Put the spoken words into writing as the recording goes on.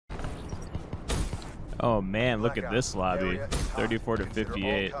Oh man, look at this lobby. 34 to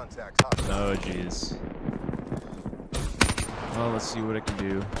 58. Oh jeez. Well, let's see what it can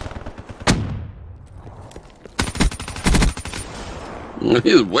do.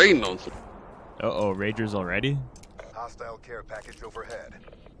 He's waiting on some. Uh-oh, Ragers already? Hostile care package overhead.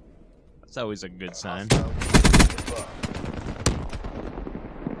 That's always a good sign.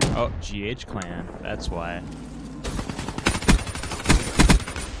 Oh, GH clan. That's why.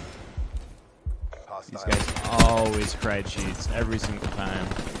 These guys always cry cheats every single time.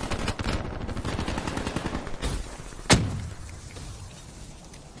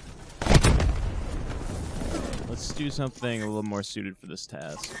 Let's do something a little more suited for this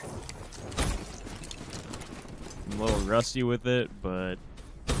task. I'm a little rusty with it, but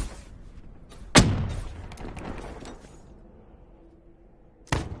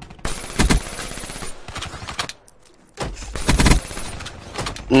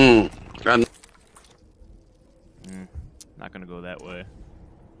not gonna go that way.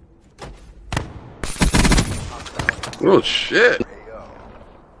 Oh shit!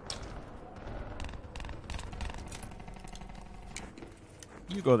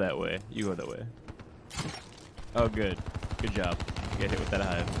 You go that way. You go that way. Oh, good. Good job. Get hit with that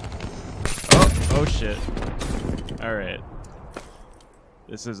hive. Oh shit. Alright.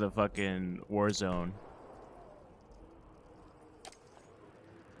 This is a fucking war zone.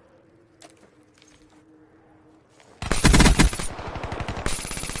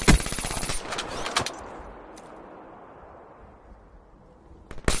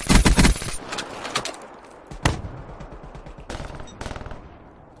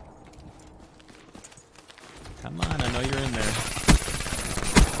 Come on, I know you're in there.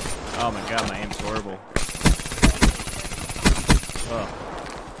 Oh my god, my aim's horrible. Oh.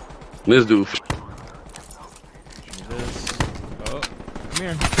 This dude. This. Oh, come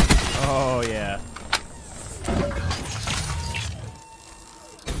here. Oh, yeah.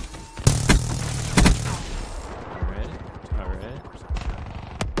 Alright.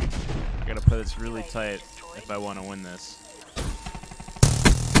 I gotta play this really tight if I want to win this.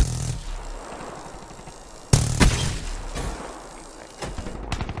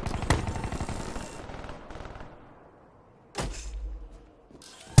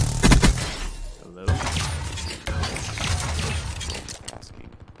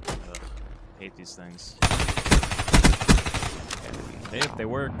 Hate these things. Hey, if they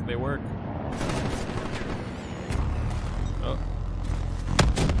work, they work. Oh.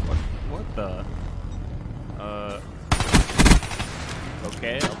 What the?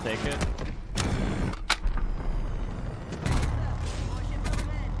 Okay, I'll take it.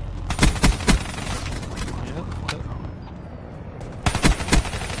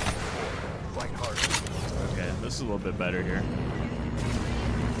 Okay, this is a little bit better here.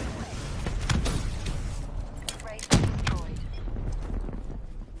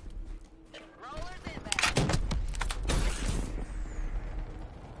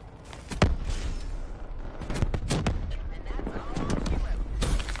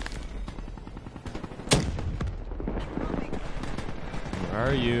 Where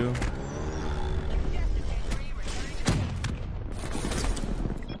are you?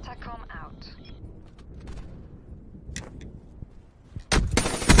 TACOM out.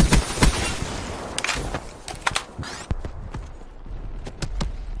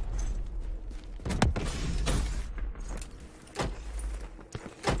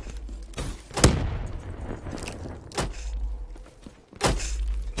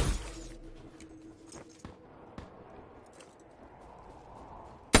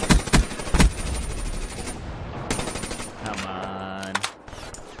 Come on.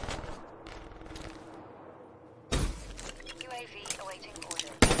 UAV awaiting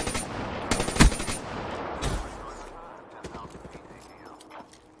order.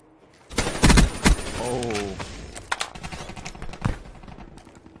 Oh.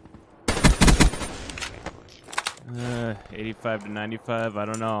 Uh, 85 to 95, I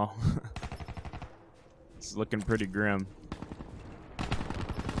don't know. It's looking pretty grim.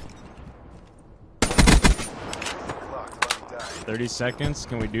 $30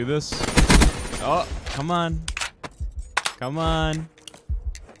 can we do this? Oh, come on. Come on.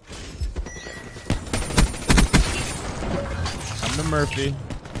 Come to Murphy.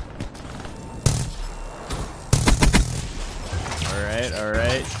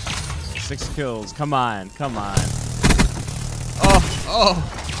 Alright. 6 kills. Come on, come on. Oh!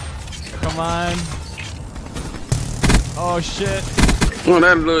 Come on. Oh, shit. Oh,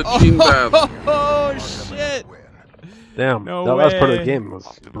 that little cheating battle. Oh, shit. Damn, No that was part of the way. game. It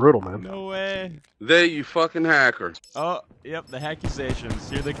was brutal, man. No way. There, you fucking hacker. Oh, yep, the accusations.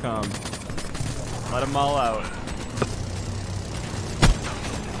 Here they come. Let them all out.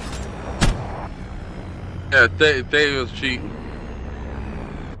 Yeah, they was cheating.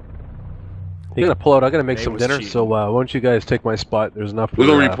 You gotta pull out. I gotta make They some was dinner. cheating. So why don't you guys take my spot? There's enough. We're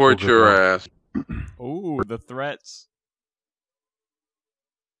for, gonna report full your group now. ass. Ooh, the threats.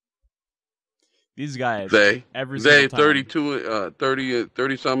 These guys. Every They single time. 32,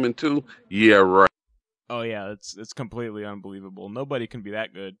 30 something too. Yeah, right. Oh yeah, it's completely unbelievable. Nobody can be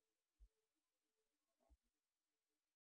that good.